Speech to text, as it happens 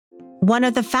One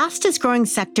of the fastest growing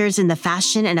sectors in the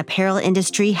fashion and apparel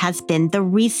industry has been the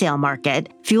resale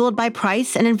market, fueled by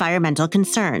price and environmental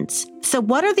concerns. So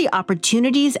what are the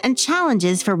opportunities and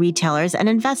challenges for retailers and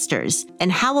investors?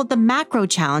 And how will the macro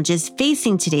challenges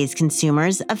facing today's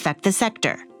consumers affect the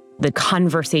sector? The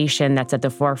conversation that's at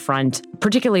the forefront,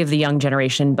 particularly of the young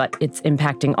generation, but it's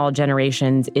impacting all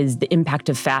generations, is the impact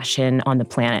of fashion on the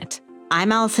planet.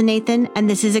 I'm Allison Nathan, and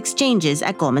this is Exchanges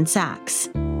at Goldman Sachs.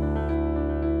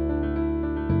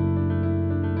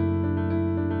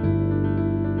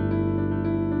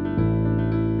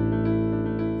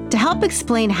 To help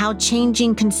explain how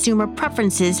changing consumer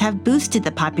preferences have boosted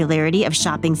the popularity of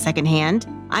shopping secondhand,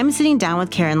 I'm sitting down with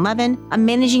Karen Levin, a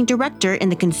managing director in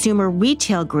the Consumer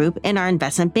Retail Group in our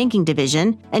investment banking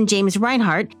division, and James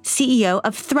Reinhart, CEO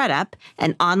of ThredUp,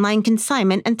 an online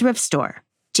consignment and thrift store.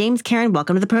 James, Karen,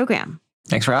 welcome to the program.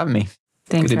 Thanks for having me.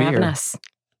 Thanks for having us.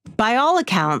 By all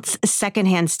accounts,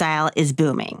 secondhand style is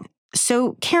booming.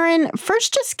 So, Karen,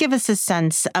 first just give us a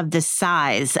sense of the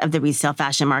size of the resale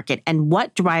fashion market and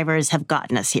what drivers have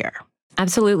gotten us here.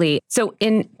 Absolutely. So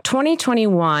in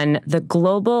 2021, the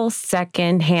global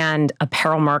secondhand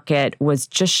apparel market was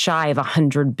just shy of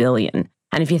 $100 billion.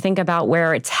 And if you think about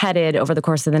where it's headed over the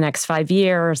course of the next 5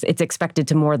 years, it's expected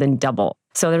to more than double.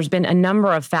 So there's been a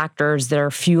number of factors that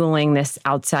are fueling this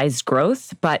outsized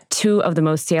growth, but two of the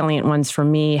most salient ones for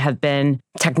me have been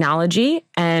technology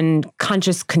and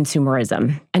conscious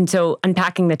consumerism. And so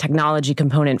unpacking the technology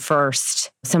component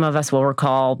first, some of us will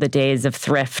recall the days of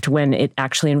thrift when it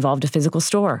actually involved a physical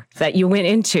store that you went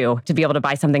into to be able to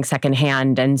buy something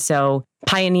secondhand. And so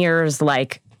pioneers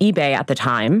like eBay at the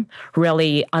time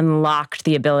really unlocked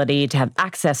the ability to have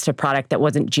access to product that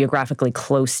wasn't geographically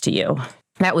close to you.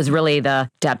 That was really the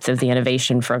depth of the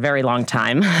innovation for a very long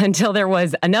time until there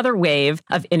was another wave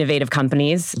of innovative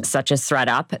companies such as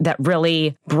ThredUp that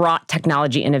really brought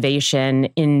technology innovation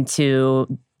into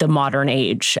the modern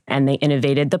age. And they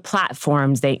innovated the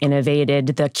platforms, they innovated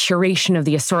the curation of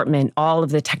the assortment, all of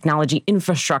the technology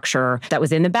infrastructure that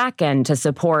was in the back end to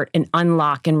support and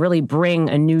unlock and really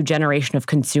bring a new generation of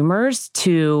consumers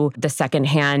to the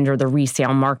secondhand or the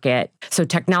resale market. So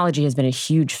technology has been a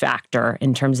huge factor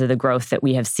in terms of the growth that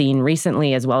we have seen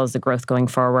recently, as well as the growth going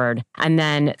forward. And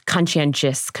then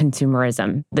conscientious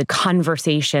consumerism, the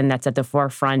conversation that's at the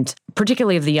forefront,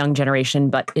 particularly of the young generation,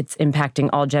 but it's impacting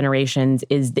all generations,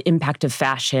 is the impact of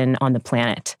fashion on the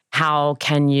planet. How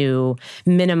can you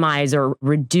minimize or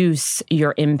reduce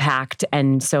your impact?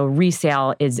 And so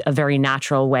resale is a very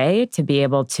natural way to be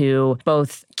able to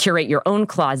both curate your own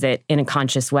closet in a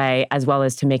conscious way, as well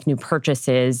as to make new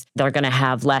purchases that are going to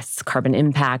have less carbon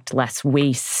impact, less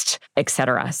waste, et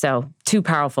cetera. So two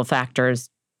powerful factors.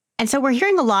 And so we're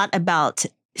hearing a lot about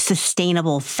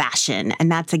sustainable fashion, and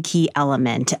that's a key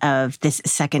element of this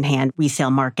secondhand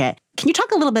resale market. Can you talk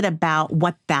a little bit about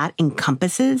what that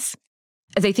encompasses?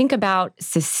 As I think about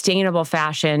sustainable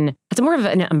fashion, it's more of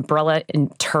an umbrella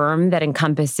term that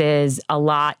encompasses a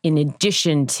lot in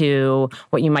addition to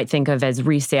what you might think of as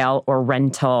resale or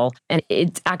rental. And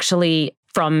it's actually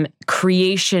from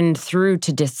creation through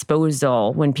to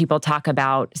disposal. When people talk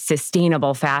about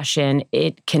sustainable fashion,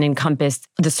 it can encompass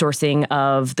the sourcing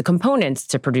of the components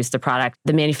to produce the product,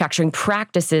 the manufacturing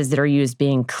practices that are used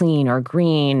being clean or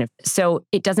green. So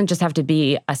it doesn't just have to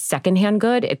be a secondhand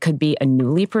good. It could be a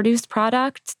newly produced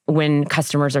product when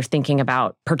customers are thinking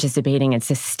about participating in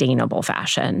sustainable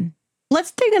fashion.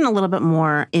 Let's dig in a little bit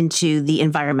more into the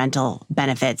environmental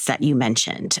benefits that you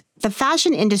mentioned. The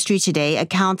fashion industry today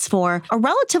accounts for a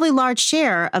relatively large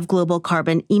share of global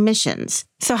carbon emissions.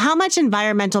 So how much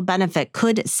environmental benefit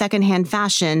could secondhand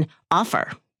fashion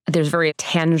offer? There's very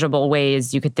tangible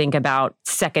ways you could think about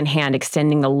secondhand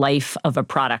extending the life of a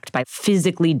product by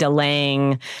physically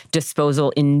delaying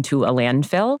disposal into a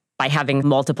landfill, by having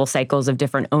multiple cycles of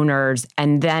different owners.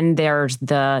 And then there's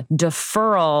the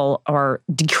deferral or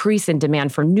decrease in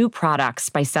demand for new products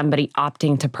by somebody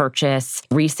opting to purchase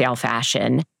resale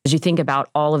fashion. As you think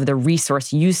about all of the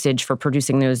resource usage for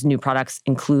producing those new products,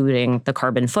 including the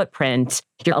carbon footprint,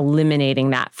 you're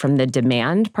eliminating that from the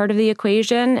demand part of the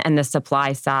equation, and the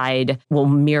supply side will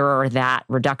mirror that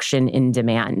reduction in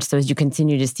demand. So as you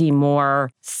continue to see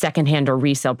more secondhand or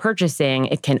resale purchasing,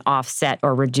 it can offset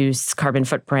or reduce carbon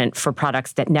footprint for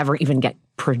products that never even get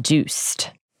produced.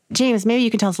 James, maybe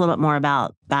you can tell us a little bit more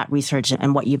about that research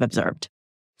and what you've observed.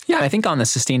 Yeah, I think on the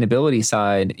sustainability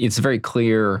side, it's very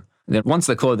clear that once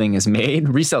the clothing is made,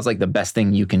 resale is like the best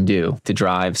thing you can do to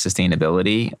drive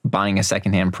sustainability. Buying a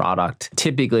secondhand product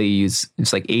typically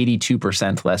it's like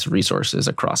 82% less resources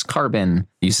across carbon,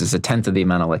 uses a tenth of the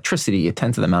amount of electricity, a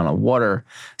tenth of the amount of water.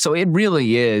 So it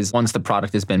really is, once the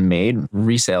product has been made,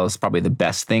 resale is probably the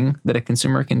best thing that a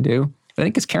consumer can do. I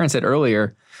think as Karen said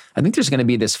earlier, I think there's going to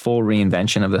be this full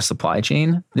reinvention of the supply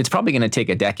chain. It's probably going to take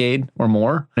a decade or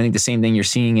more. I think the same thing you're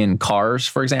seeing in cars,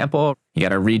 for example. You got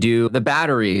to redo the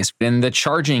batteries and the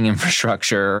charging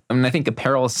infrastructure. I mean, I think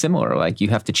apparel is similar. Like you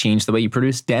have to change the way you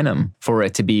produce denim for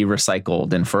it to be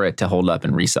recycled and for it to hold up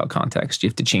in resale context. You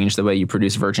have to change the way you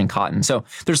produce virgin cotton. So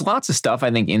there's lots of stuff,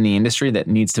 I think, in the industry that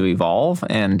needs to evolve.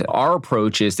 And our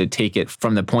approach is to take it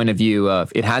from the point of view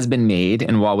of it has been made.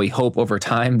 And while we hope over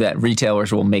time that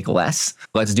retailers will make less,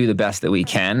 let's do the best that we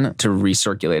can to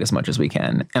recirculate as much as we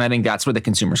can. And I think that's where the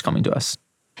consumer's coming to us.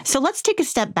 So let's take a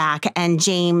step back. And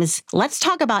James, let's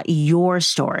talk about your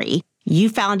story. You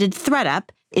founded ThredUp.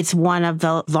 It's one of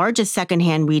the largest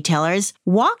secondhand retailers.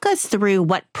 Walk us through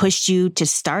what pushed you to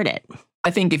start it. I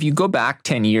think if you go back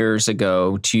 10 years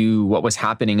ago to what was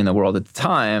happening in the world at the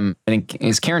time, I think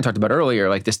as Karen talked about earlier,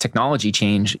 like this technology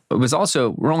change, it was also,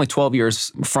 we're only 12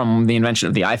 years from the invention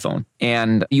of the iPhone.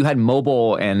 And you had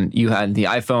mobile and you had the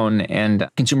iPhone and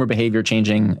consumer behavior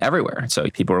changing everywhere. So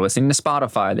people were listening to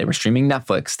Spotify, they were streaming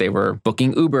Netflix, they were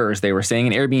booking Ubers, they were staying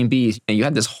in Airbnb. And you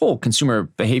had this whole consumer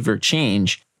behavior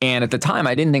change. And at the time,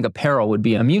 I didn't think apparel would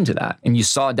be immune to that. And you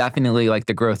saw definitely like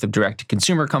the growth of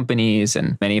direct-to-consumer companies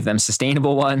and many of them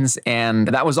sustainable ones. And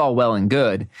that was all well and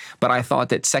good. But I thought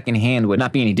that secondhand would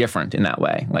not be any different in that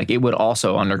way. Like it would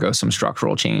also undergo some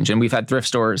structural change. And we've had thrift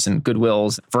stores and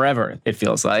Goodwills forever, it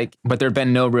feels like. But there had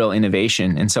been no real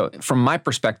innovation. And so from my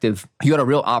perspective, you had a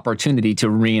real opportunity to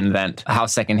reinvent how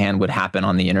secondhand would happen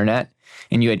on the internet.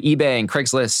 And you had eBay and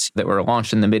Craigslist that were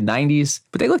launched in the mid-90s,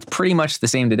 but they looked pretty much the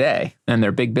same today, and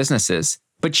they're big businesses,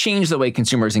 but changed the way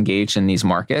consumers engaged in these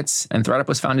markets. And ThredUp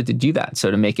was founded to do that.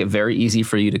 So to make it very easy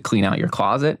for you to clean out your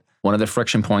closet. One of the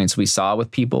friction points we saw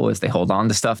with people is they hold on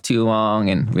to stuff too long.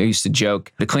 And we used to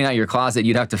joke, to clean out your closet,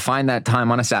 you'd have to find that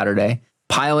time on a Saturday,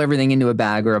 pile everything into a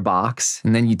bag or a box,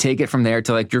 and then you take it from there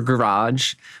to like your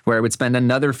garage where it would spend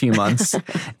another few months.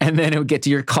 And then it would get to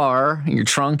your car, your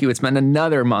trunk, you would spend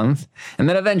another month. And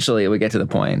then eventually it would get to the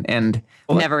point. And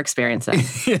never experienced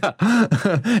that.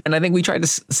 Yeah. And I think we tried to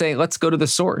say, let's go to the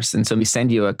source. And so we send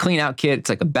you a clean out kit. It's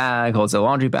like a bag, holds a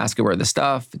laundry basket where the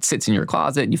stuff, it sits in your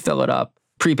closet, you fill it up.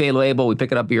 Prepaid label, we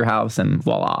pick it up at your house and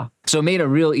voila. So it made it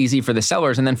real easy for the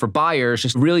sellers. And then for buyers,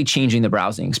 just really changing the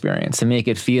browsing experience to make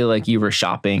it feel like you were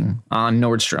shopping on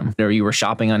Nordstrom or you were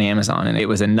shopping on Amazon. And it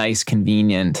was a nice,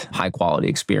 convenient, high quality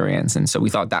experience. And so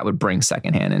we thought that would bring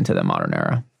secondhand into the modern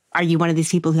era. Are you one of these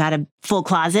people who had a full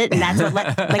closet? And that's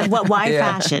why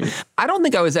fashion? I don't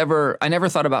think I never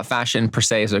thought about fashion per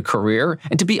se as a career.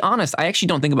 And to be honest, I actually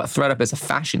don't think about ThredUp as a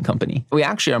fashion company. We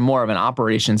actually are more of an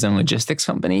operations and logistics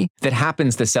company that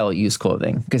happens to sell used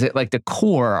clothing because the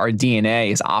core, our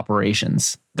DNA is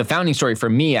operations. The founding story for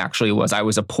me actually was I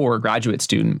was a poor graduate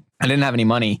student. I didn't have any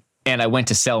money and I went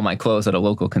to sell my clothes at a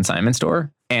local consignment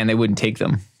store and they wouldn't take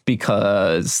them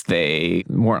because they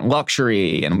weren't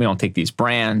luxury and we don't take these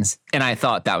brands. And I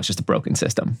thought that was just a broken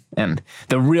system. And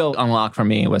the real unlock for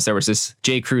me was there was this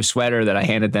J. Crew sweater that I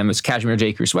handed them. It was cashmere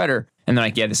J. Crew sweater. And they're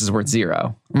like, yeah, this is worth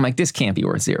 $0. I'm like, this can't be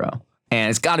worth $0.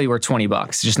 And it's got to be worth $20.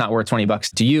 It's just not worth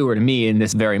 $20 to you or to me in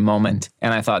this very moment.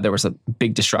 And I thought there was a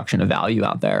big destruction of value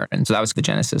out there. And so that was the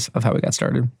genesis of how we got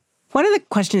started. One of the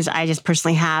questions I just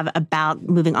personally have about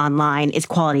moving online is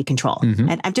quality control. Mm-hmm.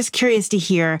 And I'm just curious to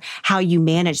hear how you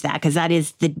manage that, because that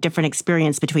is the different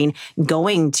experience between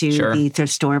going to the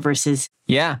thrift store versus...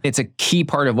 Yeah, it's a key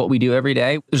part of what we do every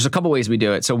day. There's a couple ways we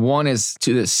do it. So one is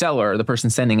to the seller, the person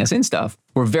sending us in stuff.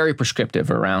 We're very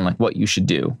prescriptive around like what you should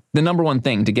do. The number one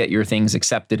thing to get your things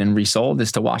accepted and resold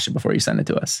is to wash it before you send it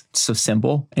to us. It's so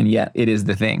simple, and yet it is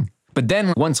the thing. But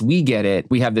then once we get it,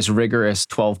 we have this rigorous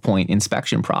 12-point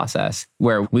inspection process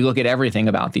where we look at everything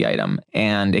about the item.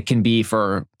 And it can be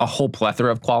for a whole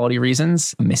plethora of quality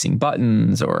reasons, missing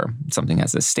buttons or something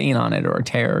has a stain on it or a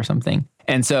tear or something.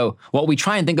 And so what we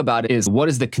try and think about is what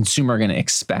is the consumer going to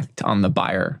expect on the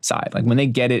buyer side? Like when they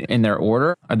get it in their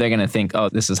order, are they going to think, oh,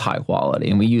 this is high quality?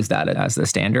 And we use that as the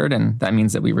standard. And that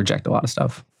means that we reject a lot of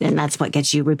stuff. And that's what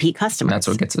gets you repeat customers. That's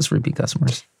what gets us repeat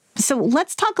customers. So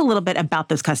let's talk a little bit about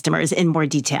those customers in more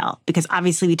detail, because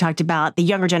obviously we talked about the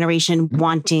younger generation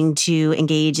wanting to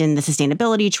engage in the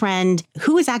sustainability trend.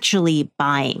 Who is actually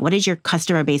buying? What does your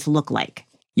customer base look like?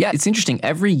 Yeah, it's interesting.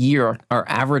 Every year, our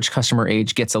average customer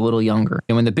age gets a little younger.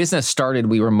 And when the business started,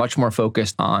 we were much more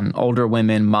focused on older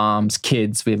women, moms,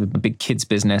 kids. We have a big kids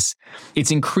business. It's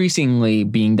increasingly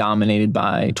being dominated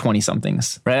by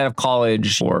 20-somethings right out of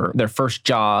college or their first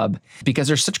job because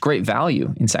there's such great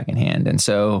value in secondhand. And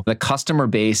so the customer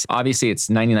base, obviously it's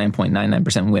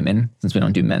 99.99% women since we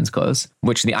don't do men's clothes,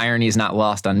 which the irony is not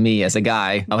lost on me as a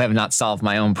guy. I have not solved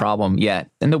my own problem yet.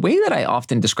 And the way that I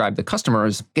often describe the customer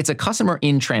is it's a customer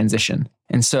in transition.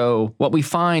 And so what we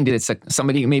find is like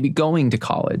somebody maybe going to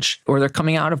college or they're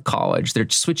coming out of college, they're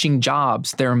switching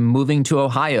jobs, they're moving to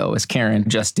Ohio as Karen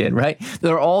just did, right?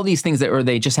 There are all these things or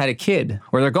they just had a kid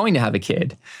or they're going to have a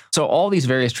kid. So all these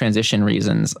various transition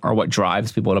reasons are what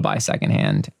drives people to buy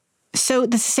secondhand. So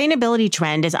the sustainability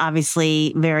trend is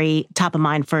obviously very top of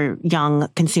mind for young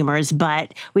consumers,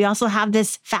 but we also have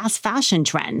this fast fashion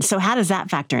trend. So how does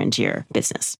that factor into your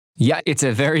business? Yeah, it's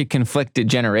a very conflicted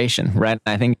generation, right?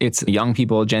 I think it's young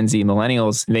people, Gen Z,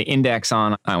 millennials, they index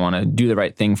on, I want to do the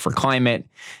right thing for climate.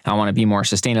 I want to be more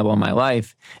sustainable in my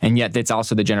life. And yet it's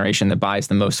also the generation that buys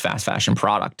the most fast fashion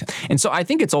product. And so I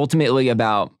think it's ultimately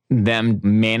about them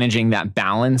managing that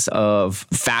balance of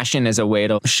fashion as a way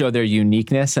to show their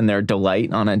uniqueness and their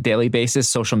delight on a daily basis.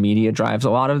 Social media drives a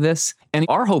lot of this. And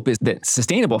our hope is that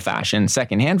sustainable fashion,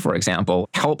 secondhand, for example,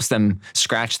 helps them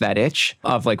scratch that itch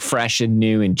of like fresh and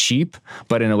new and cheap,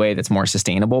 but in a way that's more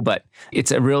sustainable. But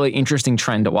it's a really interesting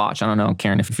trend to watch. I don't know,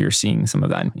 Karen, if you're seeing some of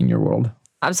that in your world.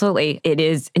 Absolutely. It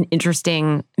is an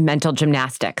interesting mental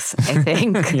gymnastics, I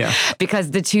think,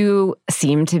 because the two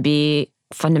seem to be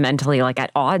fundamentally like at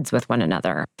odds with one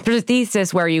another. There's a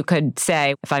thesis where you could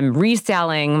say, if I'm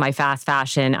reselling my fast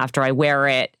fashion after I wear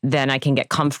it, then I can get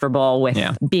comfortable with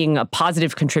being a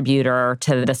positive contributor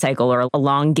to the cycle or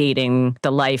elongating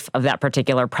the life of that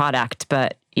particular product.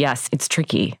 But yes, it's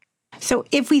tricky. So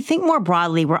if we think more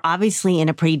broadly, we're obviously in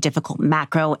a pretty difficult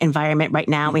macro environment right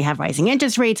now. We have rising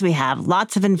interest rates. We have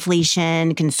lots of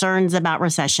inflation, concerns about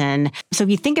recession. So if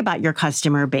you think about your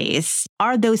customer base,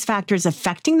 are those factors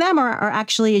affecting them or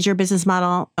actually is your business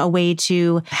model a way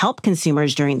to help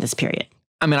consumers during this period?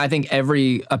 I mean, I think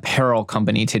every apparel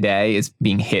company today is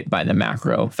being hit by the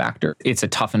macro factor. It's a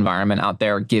tough environment out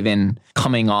there, given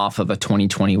coming off of a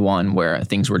 2021 where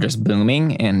things were just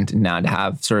booming and now to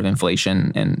have sort of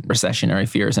inflation and recessionary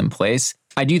fears in place.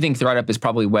 I do think ThredUp is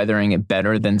probably weathering it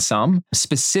better than some,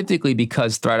 specifically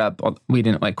because ThredUp, we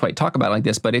didn't quite talk about it like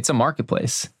this, but it's a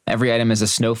marketplace. Every item is a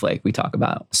snowflake we talk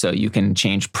about. So you can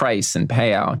change price and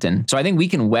payout. And so I think we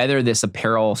can weather this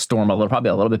apparel storm probably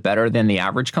a little bit better than the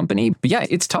average company. But yeah,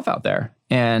 it's tough out there.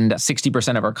 And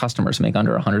 60% of our customers make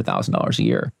under $100,000 a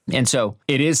year. And so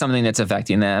it is something that's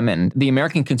affecting them. And the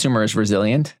American consumer is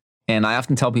resilient. And I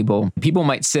often tell people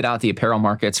might sit out the apparel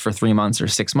markets for 3 months or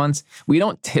 6 months. We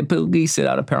don't typically sit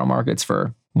out apparel markets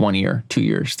for 1 year, 2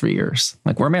 years, 3 years.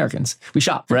 Like we're Americans. We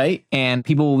shop, right? And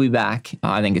people will be back.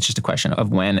 I think it's just a question of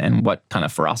when and what kind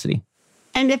of ferocity.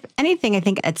 And if anything, I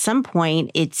think at some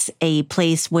point it's a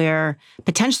place where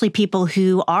potentially people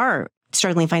who are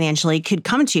struggling financially could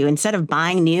come to. Instead of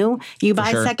buying new, you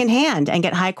buy secondhand and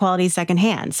get high quality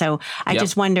secondhand. So I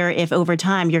just wonder if over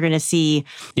time you're going to see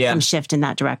some shift in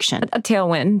that direction. A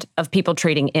tailwind of people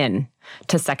trading in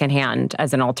to secondhand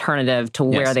as an alternative to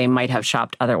where they might have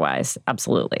shopped otherwise.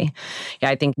 Absolutely. Yeah,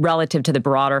 I think relative to the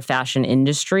broader fashion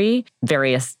industry,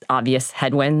 various obvious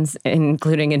headwinds,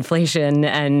 including inflation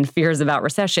and fears about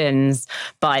recessions,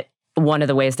 but one of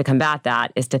the ways to combat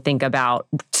that is to think about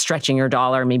stretching your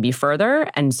dollar maybe further.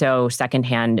 And so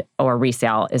secondhand or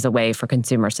resale is a way for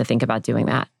consumers to think about doing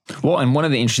that. Well, and one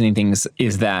of the interesting things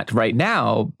is that right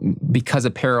now, because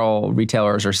apparel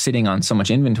retailers are sitting on so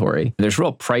much inventory, there's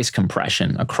real price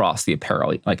compression across the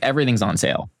apparel. Like everything's on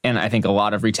sale. And I think a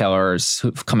lot of retailers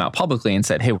who've come out publicly and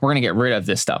said, hey, we're going to get rid of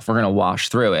this stuff. We're going to wash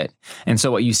through it. And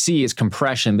so what you see is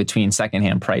compression between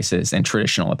secondhand prices and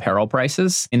traditional apparel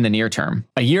prices in the near term.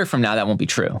 A year from now, that won't be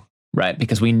true. Right?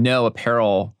 Because we know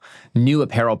new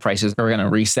apparel prices are going to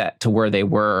reset to where they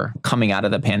were coming out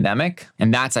of the pandemic.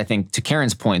 And that's, I think, to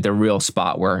Karen's point, the real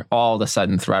spot where all of a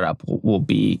sudden ThredUp will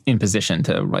be in position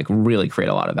to really create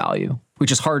a lot of value,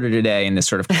 which is harder today in this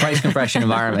sort of price compression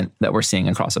environment that we're seeing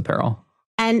across apparel.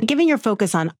 And given your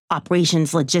focus on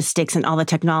operations, logistics, and all the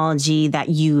technology that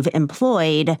you've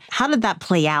employed, how did that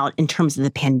play out in terms of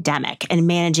the pandemic and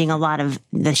managing a lot of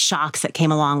the shocks that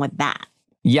came along with that?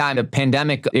 Yeah, the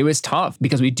pandemic, it was tough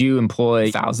because we do employ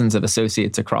thousands of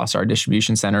associates across our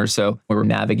distribution centers. So we were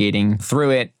navigating through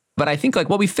it. But I think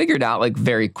what we figured out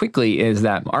very quickly is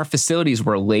that our facilities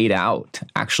were laid out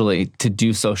actually to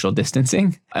do social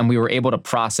distancing. And we were able to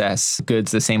process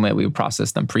goods the same way we would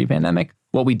process them pre-pandemic.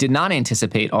 What we did not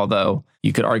anticipate, although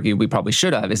you could argue we probably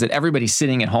should have, is that everybody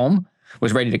sitting at home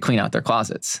was ready to clean out their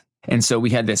closets. And so we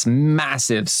had this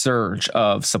massive surge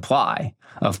of supply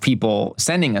of people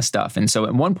sending us stuff. And so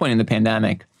at one point in the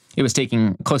pandemic, it was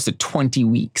taking close to 20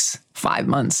 weeks, 5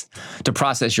 months to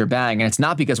process your bag. And it's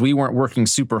not because we weren't working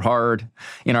super hard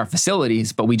in our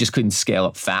facilities, but we just couldn't scale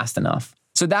up fast enough.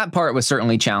 So that part was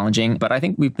certainly challenging, but I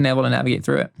think we've been able to navigate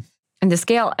through it. And the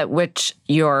scale at which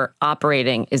you're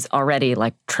operating is already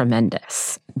like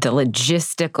tremendous. The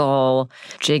logistical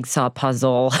jigsaw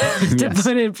puzzle, to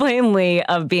put it plainly,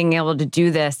 of being able to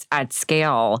do this at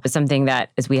scale is something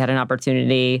that, as we had an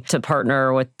opportunity to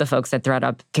partner with the folks at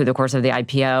ThredUp through the course of the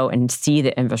IPO and see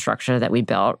the infrastructure that we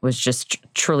built, was just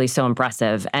truly so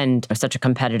impressive and such a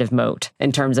competitive moat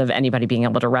in terms of anybody being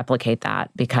able to replicate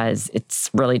that, because it's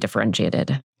really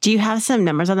differentiated. Do you have some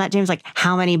numbers on that, James? Like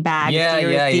how many bags?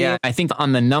 Yeah. I think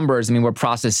on the numbers, we're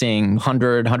processing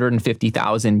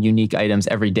 150,000 unique items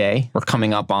every day. We're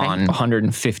coming up on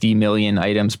 150 million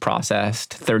items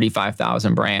processed,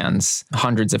 35,000 brands,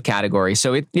 hundreds of categories.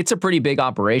 So it's a pretty big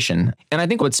operation. And I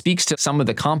think what speaks to some of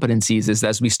the competencies is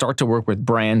as we start to work with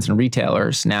brands and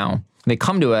retailers now, they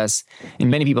come to us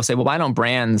and many people say, well, why don't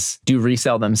brands do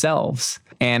resale themselves?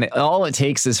 And all it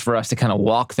takes is for us to kind of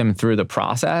walk them through the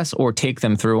process or take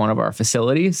them through one of our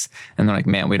facilities. And they're like,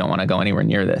 man, we don't want to go anywhere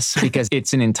near this, because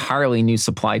it's an entirely new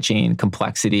supply chain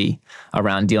complexity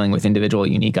around dealing with individual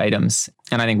unique items.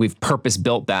 And I think we've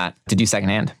purpose-built that to do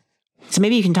secondhand. So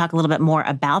maybe you can talk a little bit more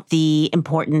about the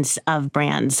importance of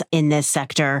brands in this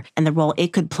sector and the role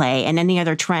it could play, and any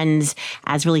other trends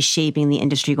as really shaping the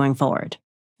industry going forward.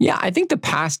 Yeah, I think the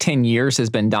past 10 years has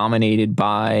been dominated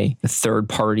by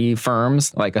third-party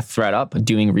firms like a ThredUp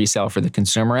doing resale for the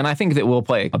consumer. And I think that will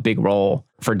play a big role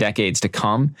for decades to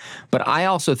come. But I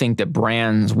also think that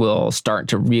brands will start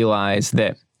to realize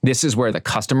that this is where the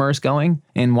customer is going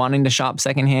and wanting to shop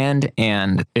secondhand.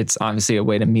 And it's obviously a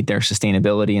way to meet their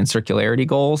sustainability and circularity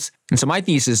goals. And so my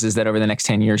thesis is that over the next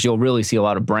 10 years, you'll really see a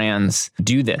lot of brands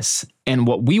do this. And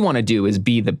what we want to do is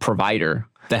be the provider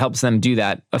that helps them do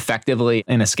that effectively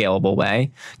in a scalable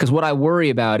way. Because what I worry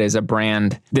about is a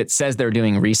brand that says they're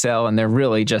doing resale and they're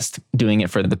really just doing it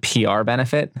for the PR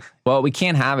benefit. What we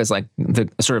can't have is like the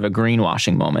sort of a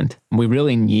greenwashing moment. We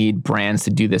really need brands to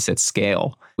do this at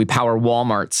scale. We power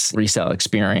Walmart's resale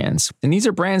experience. And these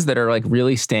are brands that are like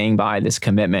really staying by this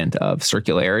commitment of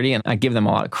circularity. And I give them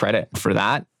a lot of credit for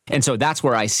that. And so that's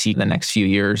where I see the next few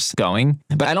years going.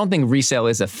 But I don't think resale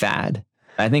is a fad.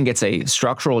 I think it's a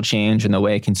structural change in the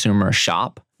way consumers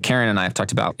shop. Karen and I have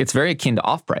talked about it's very akin to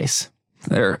off-price.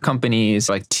 There are companies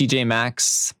like TJ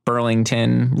Maxx,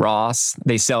 Burlington, Ross.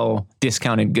 They sell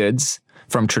discounted goods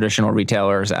from traditional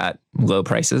retailers at low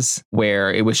prices,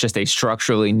 where it was just a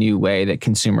structurally new way that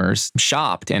consumers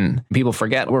shopped. And people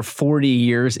forget we're 40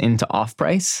 years into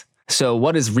off-price. So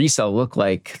what does resale look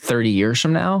like 30 years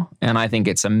from now? And I think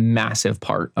it's a massive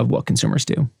part of what consumers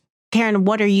do. Karen,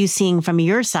 what are you seeing from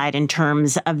your side in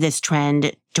terms of this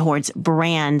trend towards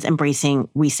brands embracing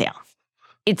resale?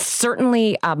 It's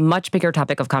certainly a much bigger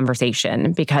topic of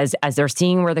conversation, because as they're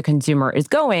seeing where the consumer is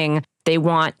going, they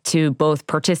want to both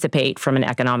participate from an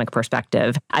economic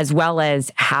perspective, as well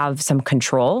as have some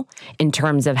control in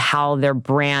terms of how their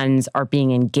brands are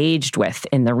being engaged with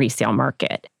in the resale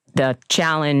market. The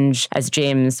challenge, as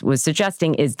James was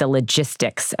suggesting, is the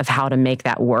logistics of how to make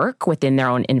that work within their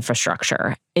own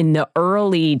infrastructure. In the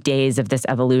early days of this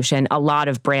evolution, a lot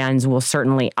of brands will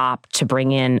certainly opt to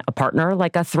bring in a partner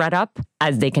like a ThredUp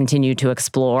as they continue to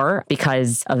explore,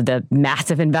 because of the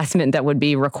massive investment that would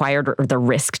be required, or the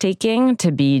risk taking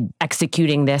to be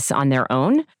executing this on their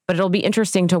own. But it'll be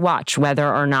interesting to watch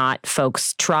whether or not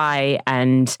folks try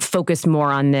and focus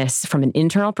more on this from an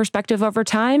internal perspective over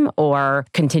time, or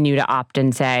continue to opt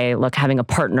and say, look, having a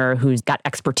partner who's got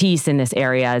expertise in this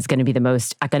area is going to be the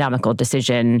most economical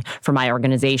decision for my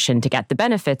organization to get the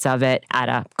benefits of it at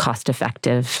a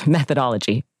cost-effective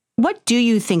methodology. What do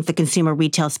you think the consumer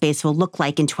retail space will look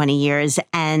like in 20 years,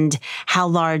 and how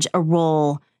large a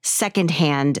role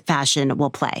secondhand fashion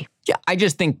will play? Yeah, I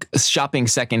just think shopping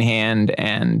secondhand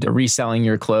and reselling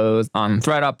your clothes on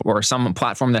ThredUp or some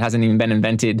platform that hasn't even been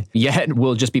invented yet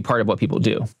will just be part of what people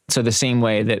do. So the same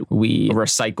way that we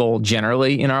recycle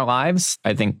generally in our lives,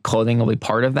 I think clothing will be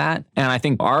part of that. And I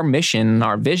think our mission,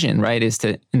 our vision, right, is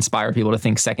to inspire people to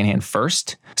think secondhand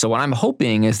first. So what I'm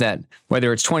hoping is that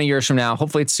whether it's 20 years from now,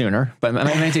 hopefully it's sooner, but it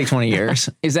might take 20 years,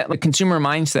 is that the consumer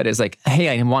mindset is like,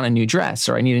 hey, I want a new dress,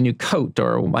 or I need a new coat,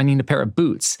 or I need a pair of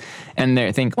boots. And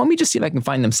they think, let me just see if I can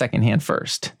find them secondhand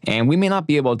first. And we may not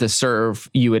be able to serve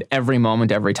you at every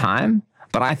moment, every time.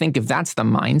 But I think if that's the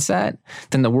mindset,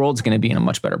 then the world's going to be in a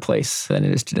much better place than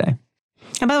it is today.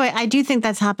 And by the way, I do think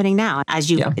that's happening now,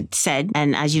 as you said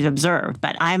and as you've observed.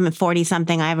 But I'm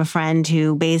 40-something. I have a friend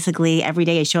who basically every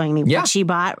day is showing me what she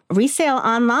bought resale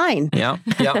online. Yeah.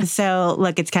 So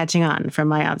look, it's catching on from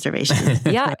my observations.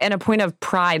 Yeah. And a point of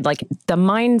pride, like the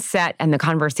mindset and the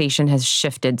conversation has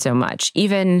shifted so much.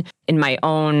 Even in my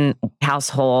own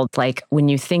household, like when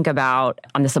you think about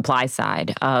on the supply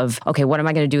side of, okay, what am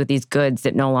I going to do with these goods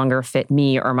that no longer fit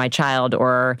me or my child,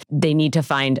 or they need to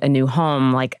find a new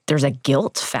home? Like there's a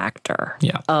guilt factor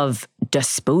of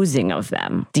disposing of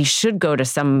them. These should go to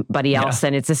somebody else.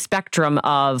 And it's a spectrum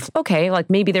of, okay, like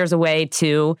maybe there's a way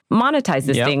to monetize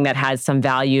this thing that has some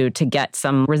value to get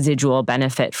some residual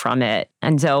benefit from it.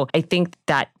 And so I think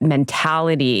that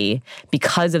mentality,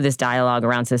 because of this dialogue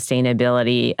around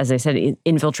sustainability, as I said,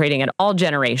 infiltrating at all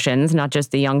generations, not just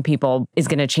the young people, is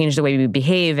going to change the way we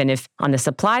behave. And if on the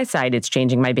supply side, it's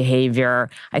changing my behavior,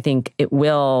 I think it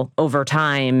will over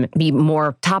time be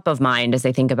more top of mind as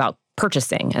I think about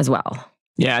purchasing as well.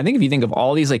 Yeah, I think if you think of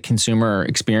all these like consumer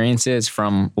experiences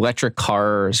from electric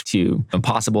cars to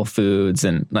Impossible Foods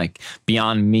and like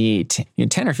Beyond Meat,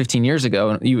 10 or 15 years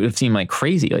ago, you would have seemed like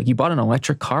crazy. Like you bought an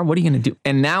electric car, what are you going to do?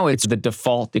 And now it's the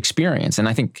default experience. And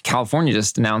I think California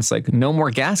just announced like no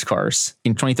more gas cars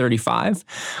in 2035,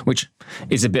 which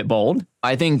is a bit bold.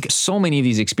 I think so many of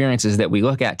these experiences that we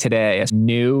look at today as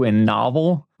new and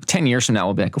novel, 10 years from now,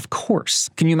 we'll be like, of course.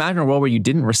 Can you imagine a world where you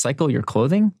didn't recycle your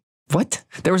clothing? What?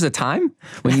 There was a time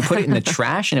when you put it in the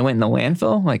trash and it went in the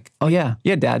landfill? Like, oh yeah,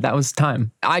 Dad, that was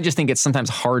time. I just think it's sometimes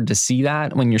hard to see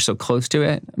that when you're so close to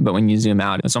it. But when you zoom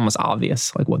out, it's almost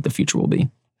obvious like what the future will be.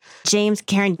 James,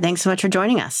 Karen, thanks so much for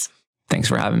joining us. Thanks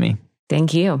for having me.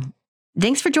 Thank you.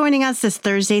 Thanks for joining us this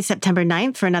Thursday, September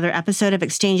 9th for another episode of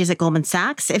Exchanges at Goldman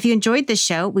Sachs. If you enjoyed this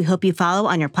show, we hope you follow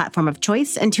on your platform of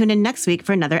choice and tune in next week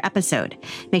for another episode.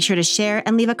 Make sure to share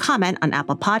and leave a comment on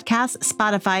Apple Podcasts,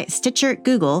 Spotify, Stitcher,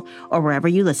 Google, or wherever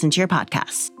you listen to your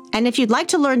podcasts. And if you'd like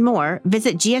to learn more,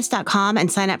 visit gs.com and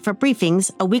sign up for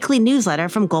Briefings, a weekly newsletter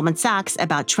from Goldman Sachs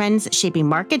about trends shaping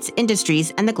markets,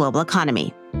 industries, and the global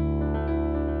economy.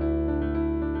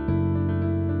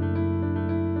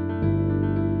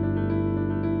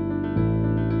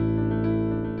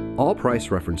 All price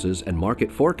references and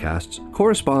market forecasts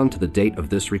correspond to the date of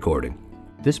this recording.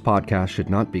 This podcast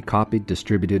should not be copied,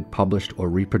 distributed, published, or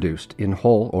reproduced in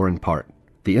whole or in part.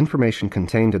 The information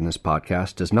contained in this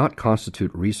podcast does not constitute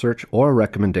research or a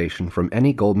recommendation from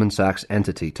any Goldman Sachs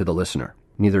entity to the listener.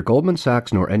 Neither Goldman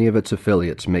Sachs nor any of its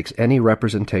affiliates makes any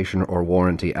representation or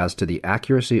warranty as to the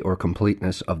accuracy or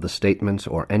completeness of the statements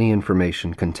or any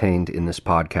information contained in this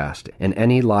podcast, and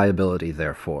any liability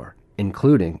therefore,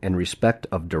 including in respect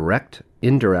of direct,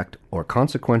 indirect, or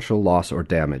consequential loss or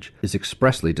damage, is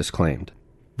expressly disclaimed.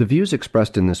 The views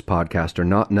expressed in this podcast are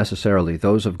not necessarily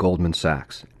those of Goldman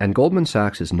Sachs, and Goldman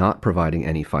Sachs is not providing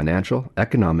any financial,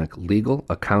 economic, legal,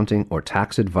 accounting, or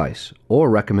tax advice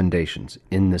or recommendations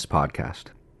in this podcast.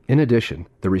 In addition,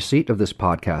 the receipt of this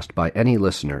podcast by any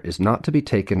listener is not to be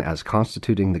taken as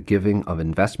constituting the giving of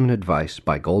investment advice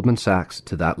by Goldman Sachs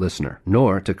to that listener,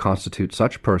 nor to constitute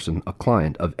such person a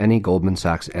client of any Goldman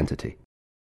Sachs entity.